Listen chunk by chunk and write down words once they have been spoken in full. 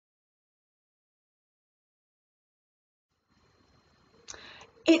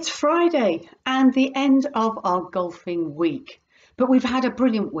It's Friday and the end of our golfing week, but we've had a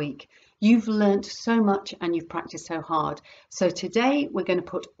brilliant week. You've learnt so much and you've practiced so hard. So today we're going to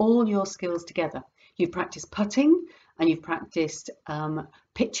put all your skills together. You've practiced putting and you've practiced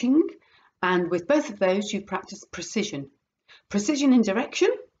pitching, and with both of those you've practiced precision. Precision in direction,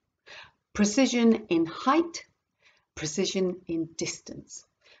 precision in height, precision in distance.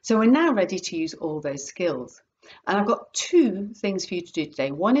 So we're now ready to use all those skills. And I've got two things for you to do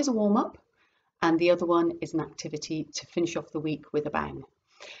today. One is a warm-up and the other one is an activity to finish off the week with a bang.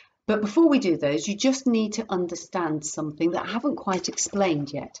 But before we do those, you just need to understand something that I haven't quite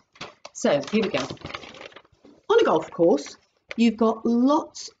explained yet. So here we go. On a golf course, you've got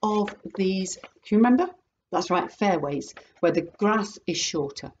lots of these, do you remember? That's right, fairways, where the grass is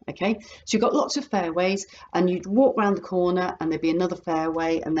shorter, okay? So you've got lots of fairways and you'd walk round the corner and there'd be another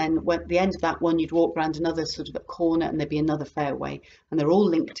fairway, and then at the end of that one, you'd walk round another sort of corner and there'd be another fairway, and they're all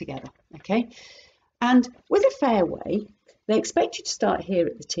linked together, okay? And with a fairway, they expect you to start here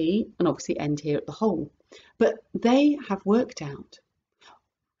at the tee and obviously end here at the hole, but they have worked out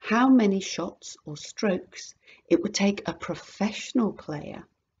how many shots or strokes it would take a professional player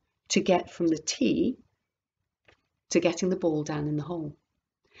to get from the tee to getting the ball down in the hole.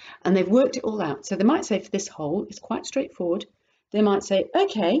 And they've worked it all out. So they might say for this hole, it's quite straightforward. They might say,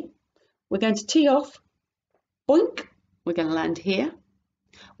 okay, we're going to tee off, boink, we're going to land here.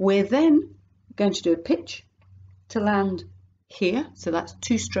 We're then going to do a pitch to land here. So that's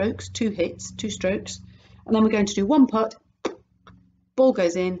 2 strokes, 2 hits, 2 strokes. And then we're going to do 1 putt, ball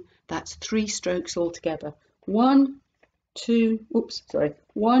goes in, that's 3 strokes altogether. 1, 2,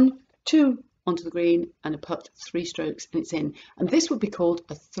 1, 2, onto the green and a putt, 3 strokes, and it's in. And this would be called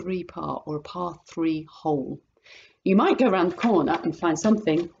a 3-par or a par 3 hole. You might go around the corner and find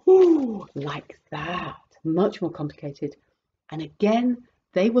something like that, much more complicated. And again,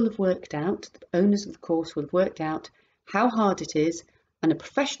 they will have worked out, the owners of the course will have worked out how hard it is, and a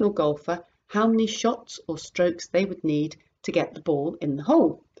professional golfer, how many shots or strokes they would need to get the ball in the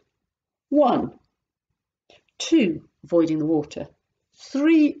hole. 1, 2, avoiding the water,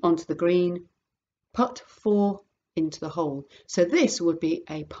 3 onto the green, putt 4 into the hole. So this would be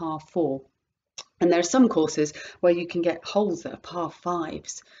a par 4. And there are some courses where you can get holes that are par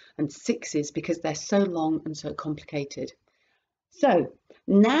 5s and 6s because they're so long and so complicated. So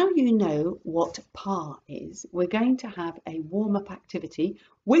now you know what par is. We're going to have a warm-up activity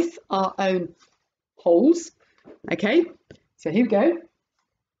with our own holes. Okay, so here we go.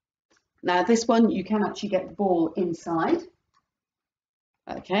 Now this one you can actually get the ball inside.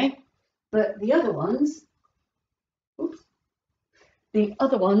 Okay. But the other ones,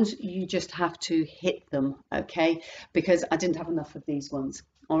 you just have to hit them, okay? Because I didn't have enough of these ones,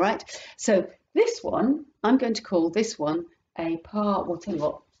 all right? So this one, I'm going to call this one a par, well, tell you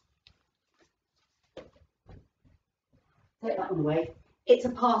what, take that one away. It's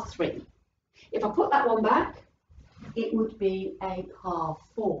a par 3. If I put that one back, it would be a par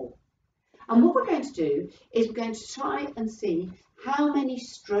 4. And what we're going to do is we're going to try and see how many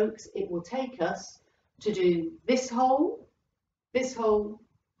strokes it will take us to do this hole, this hole,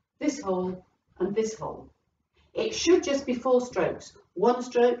 this hole, and this hole. It should just be 4 strokes. 1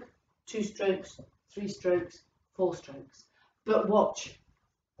 stroke, 2 strokes, 3 strokes, 4 strokes. But watch,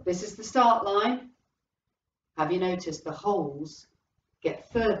 this is the start line. Have you noticed the holes get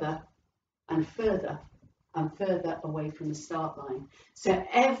further and further and further away from the start line? So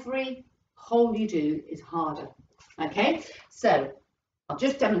every hole you do is harder. Okay, so I'll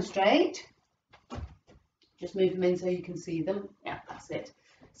just demonstrate. Just move them in so you can see them. Yeah, that's it.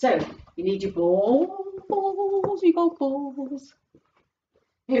 So you need your balls, your golf balls.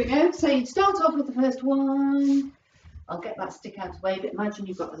 Here we go. So you start off with the first one. I'll get that stick out of the way, but imagine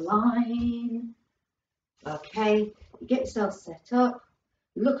you've got a line. Okay, you get yourself set up.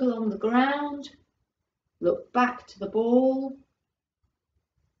 Look along the ground. Look back to the ball.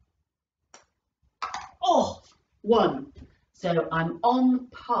 Oh, 1. So I'm on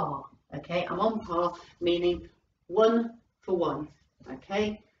par, okay? I'm on par, meaning 1 for 1,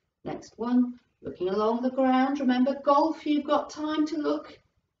 okay? Next one, looking along the ground. Remember, golf, you've got time to look.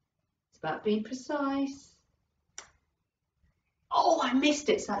 It's about being precise. Oh, I missed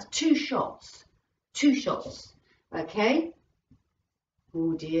it. So that's 2 shots. 2 shots, okay?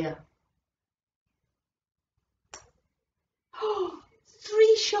 Oh, dear. Oh,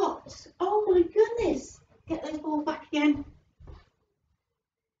 3 shots. Oh, my goodness. Get those balls back again.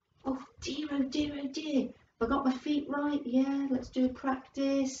 Oh dear, oh dear, oh dear. Have I got my feet right? Yeah, let's do a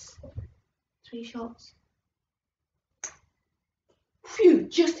practice. 3 shots. Phew,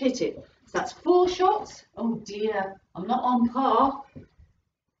 just hit it. So that's 4 shots. Oh dear, I'm not on par.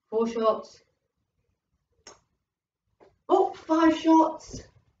 4 shots. Oh, 5 shots.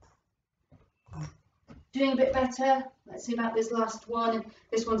 Doing a bit better. Let's see about this last one.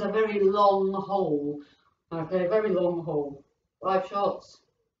 This one's a very long hole. Okay, very long hole. 5 shots.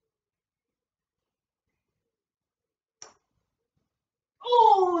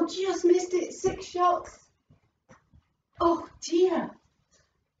 Oh, just missed it. 6 shots. Oh dear.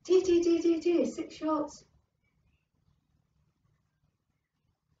 Dear. 6 shots.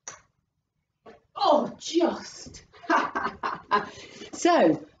 Oh, just.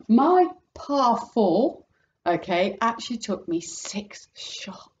 So my par 4, okay, actually took me 6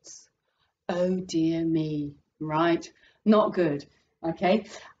 shots. Oh dear me, right? Not good. Okay,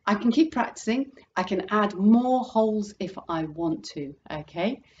 I can keep practicing. I can add more holes if I want to.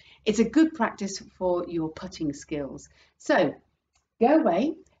 Okay, it's a good practice for your putting skills. So go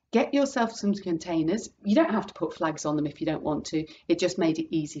away, get yourself some containers. You don't have to put flags on them if you don't want to. It just made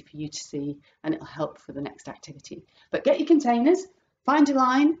it easy for you to see, and it'll help for the next activity. But get your containers, find a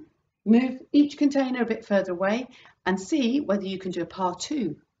line, move each container a bit further away, and see whether you can do a par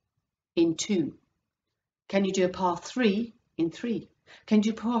 2 in 2. Can you do a par 3 in 3? Can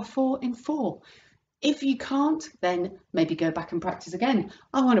you do par 4 in 4? If you can't, then maybe go back and practice again.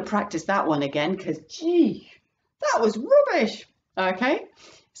 I want to practice that one again because, gee, that was rubbish. Okay,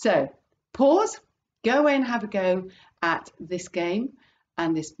 so pause, go away and have a go at this game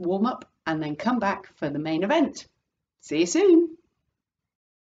and this warm-up, and then come back for the main event. See you soon.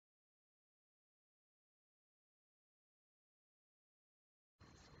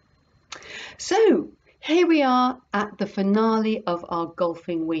 So here we are at the finale of our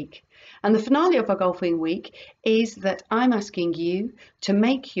golfing week. And the finale of our golfing week is that I'm asking you to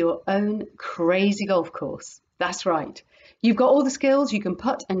make your own crazy golf course. That's right. You've got all the skills, you can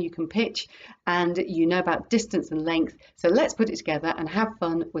putt and you can pitch, and you know about distance and length. So let's put it together and have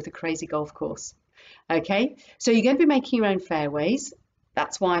fun with a crazy golf course. Okay, so you're going to be making your own fairways.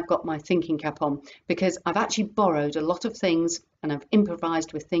 That's why I've got my thinking cap on, because I've actually borrowed a lot of things and I've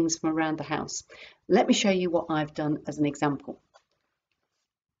improvised with things from around the house. Let me show you what I've done as an example.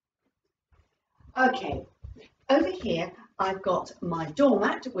 Okay, over here I've got my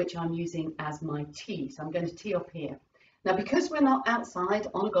doormat, which I'm using as my tee. So I'm going to tee up here. Now, because we're not outside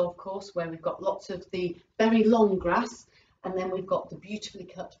on a golf course where we've got lots of the very long grass and then we've got the beautifully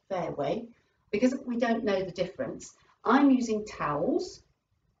cut fairway, because we don't know the difference, I'm using towels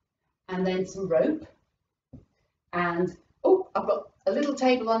and then some rope, and oh, I've got a little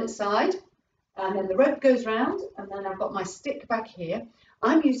table on its side, and then the rope goes round, and then I've got my stick back here.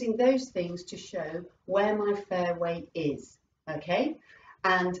 I'm using those things to show where my fairway is, okay?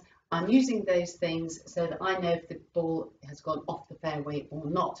 And I'm using those things so that I know if the ball has gone off the fairway or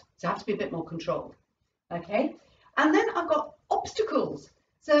not. So I have to be a bit more controlled, okay? And then I've got obstacles.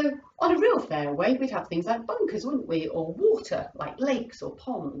 So on a real fairway, we'd have things like bunkers, wouldn't we? Or water, like lakes or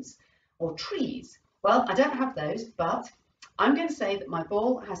ponds or trees. Well, I don't have those, but I'm going to say that my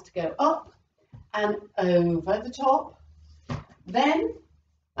ball has to go up and over the top. Then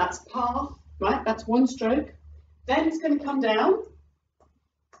that's par, right? That's 1 stroke. Then it's going to come down.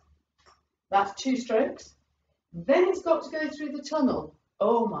 That's 2 strokes. Then it's got to go through the tunnel.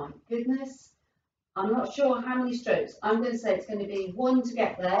 Oh my goodness. I'm not sure how many strokes. I'm going to say it's going to be 1 to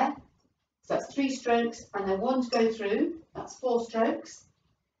get there. So that's 3 strokes, and then 1 to go through. That's 4 strokes.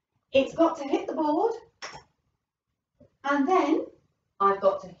 It's got to hit the board, and then I've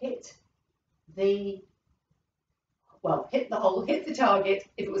got to hit the, well, hit the hole, hit the target.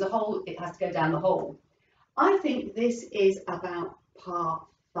 If it was a hole, it has to go down the hole. I think this is about par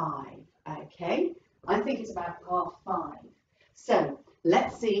 5, okay? I think it's about par 5. So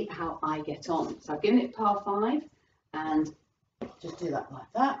let's see how I get on. So I've given it par 5, and just do that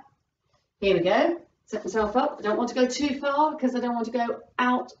like that. Here we go. Set myself up. I don't want to go too far because I don't want to go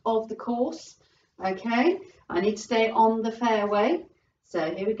out of the course. Okay, I need to stay on the fairway.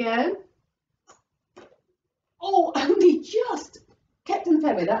 So here we go. Oh, only just kept in the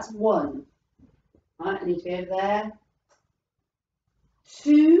fairway. That's 1. Right, I need to be over there.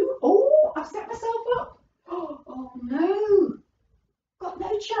 2. Oh, I've set myself up. Oh no, got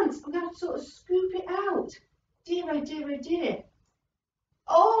no chance. I'm going to sort of scoop it out. Dear, oh dear, oh dear.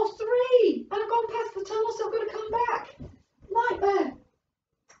 Oh, 3. And I've gone past the tunnel, so I've got to come back. Nightmare.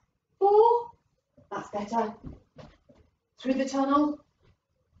 4. That's better. Through the tunnel.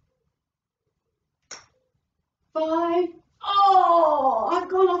 5. Oh, I've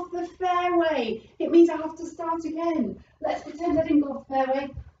gone off the fairway. It means I have to start again. Let's pretend I didn't go off the fairway.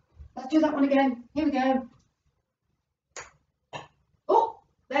 Let's do that one again. Here we go. Oh,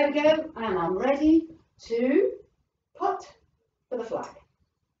 there we go. And I'm ready to putt for the flag.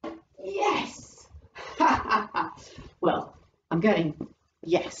 Yes! Well, I'm going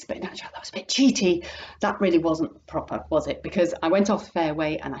yes, but in actual that was a bit cheaty. That really wasn't proper, was it? Because I went off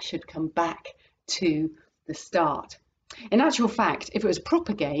fairway and I should come back to the start. In actual fact, if it was a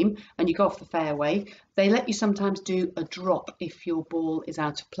proper game and you go off the fairway, they let you sometimes do a drop if your ball is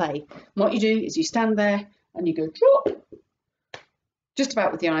out of play. And what you do is you stand there and you go drop, just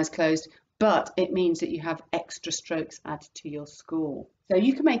about with your eyes closed, but it means that you have extra strokes added to your score. So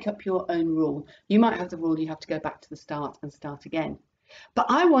you can make up your own rule. You might have the rule you have to go back to the start and start again. But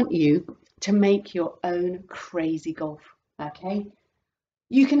I want you to make your own crazy golf, okay?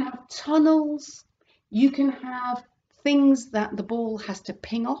 You can have tunnels, you can have things that the ball has to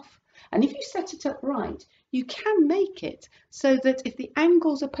ping off. And if you set it up right, you can make it so that if the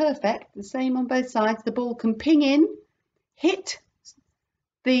angles are perfect, the same on both sides, the ball can ping in, hit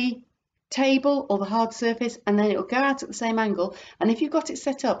the table or the hard surface, and then it'll go out at the same angle. And if you've got it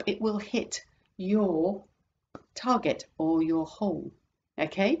set up, it will hit your target or your hole.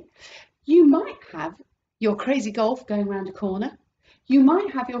 Okay, you might have your crazy golf going around a corner. You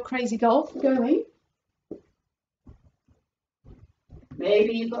might have your crazy golf going.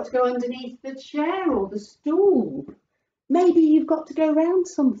 Maybe you've got to go underneath the chair or the stool. Maybe you've got to go round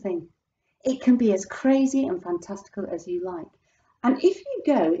something. It can be as crazy and fantastical as you like. And if you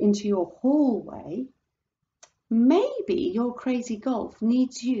go into your hallway, maybe your crazy golf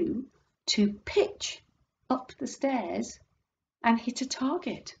needs you to pitch up the stairs and hit a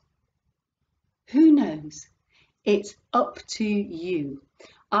target. Who knows? It's up to you.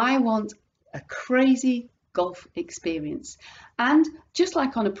 I want a crazy golf experience. And just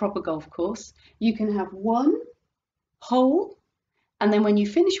like on a proper golf course, you can have one hole, and then when you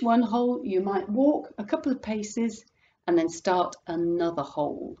finish one hole, you might walk a couple of paces and then start another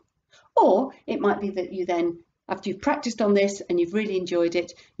hole. Or it might be that you then, after you've practiced on this and you've really enjoyed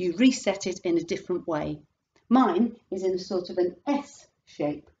it, you reset it in a different way. Mine is in a sort of an S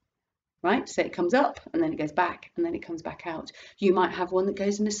shape, right? So it comes up and then it goes back and then it comes back out. You might have one that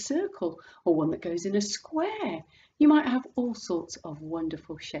goes in a circle or one that goes in a square. You might have all sorts of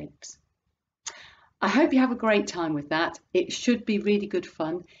wonderful shapes. I hope you have a great time with that. It should be really good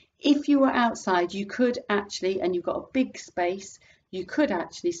fun. If you were outside, you could actually, and you've got a big space, you could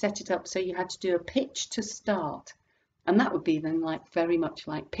actually set it up so you had to do a pitch to start. And that would be then like very much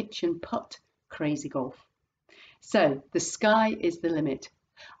like pitch and putt crazy golf. So the sky is the limit.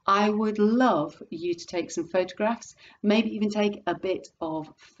 I would love you to take some photographs, maybe even take a bit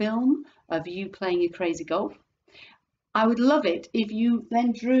of film of you playing your crazy golf. I would love it if you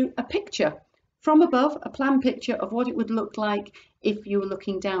then drew a picture from above, a plan picture of what it would look like if you were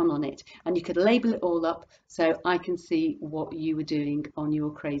looking down on it, and you could label it all up so I can see what you were doing on your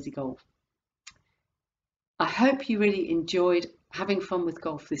crazy golf. I hope you really enjoyed having fun with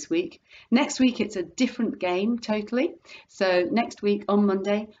golf this week. Next week it's a different game totally. So next week on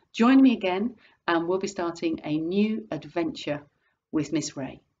Monday, join me again and we'll be starting a new adventure with Miss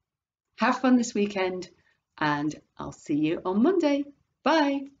Ray. Have fun this weekend and I'll see you on Monday.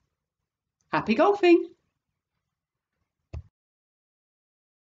 Bye. Happy golfing.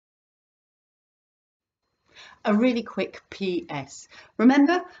 A really quick PS.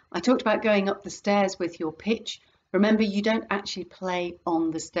 Remember, I talked about going up the stairs with your pitch. Remember, you don't actually play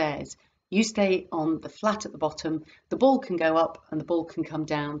on the stairs. You stay on the flat at the bottom. The ball can go up and the ball can come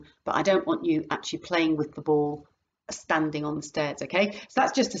down, but I don't want you actually playing with the ball standing on the stairs, okay? So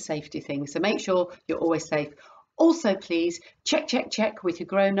that's just a safety thing. So make sure you're always safe. Also, please check with your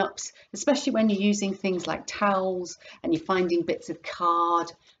grown-ups, especially when you're using things like towels and you're finding bits of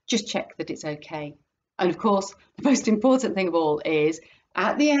card. Just check that it's okay. And of course, the most important thing of all is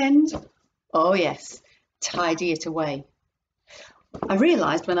at the end, oh yes, tidy it away. I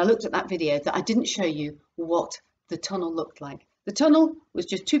realised when I looked at that video that I didn't show you what the tunnel looked like. The tunnel was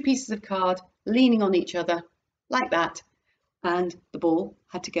just two pieces of card leaning on each other like that, and the ball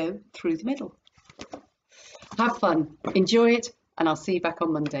had to go through the middle. Have fun, enjoy it, and I'll see you back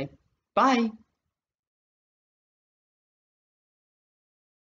on Monday. Bye.